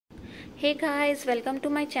Hey guys, welcome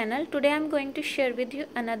to my channel. Today I'm going to share with you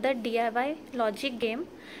another DIY logic game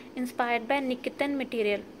inspired by Nikitin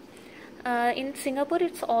Material. In Singapore,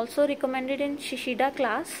 it's also recommended in Shishida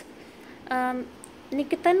class.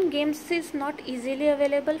 Nikitin games is not easily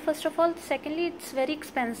available, first of all. Secondly, it's very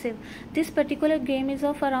expensive. This particular game is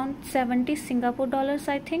of around 70 Singapore dollars,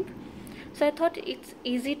 I think. So I thought it's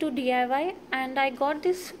easy to DIY, and I got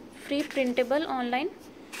this free printable online.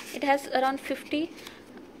 It has around 50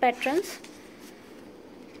 patterns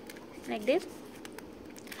like this.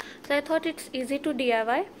 So I thought it's easy to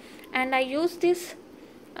DIY, and I used this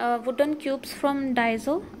wooden cubes from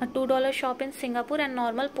Daiso, a $2 shop in Singapore, and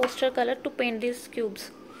normal poster color to paint these cubes.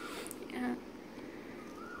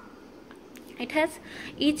 It has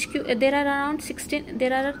each cube, there are around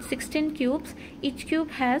 16 cubes. Each cube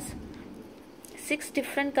has 6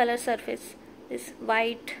 different color surface. This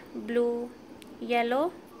white, blue,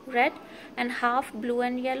 yellow, red, and half blue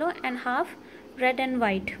and yellow and half red and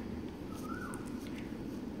white.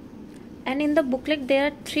 And in the booklet there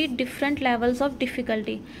are 3 different levels of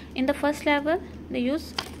difficulty. In the first level they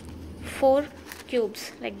use 4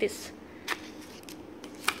 cubes like this,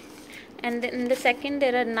 and then in the second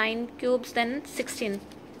there are 9 cubes, then 16.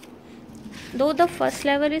 Though the first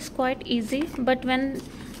level is quite easy, but when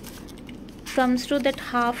comes to that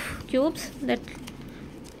half cubes,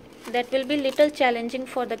 that will be little challenging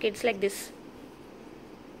for the kids like this.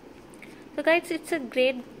 So guys, it's a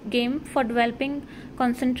great game for developing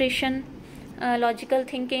concentration, logical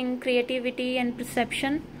thinking, creativity and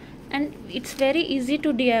perception, and it's very easy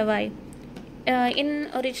to DIY. In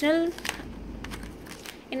original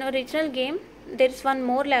game there is one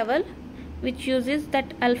more level which uses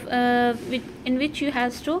that in which you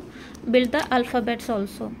has to build the alphabets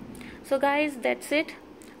also. So guys, that's it.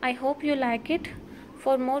 I hope you like it.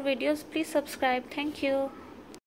 For more videos, please subscribe. Thank you.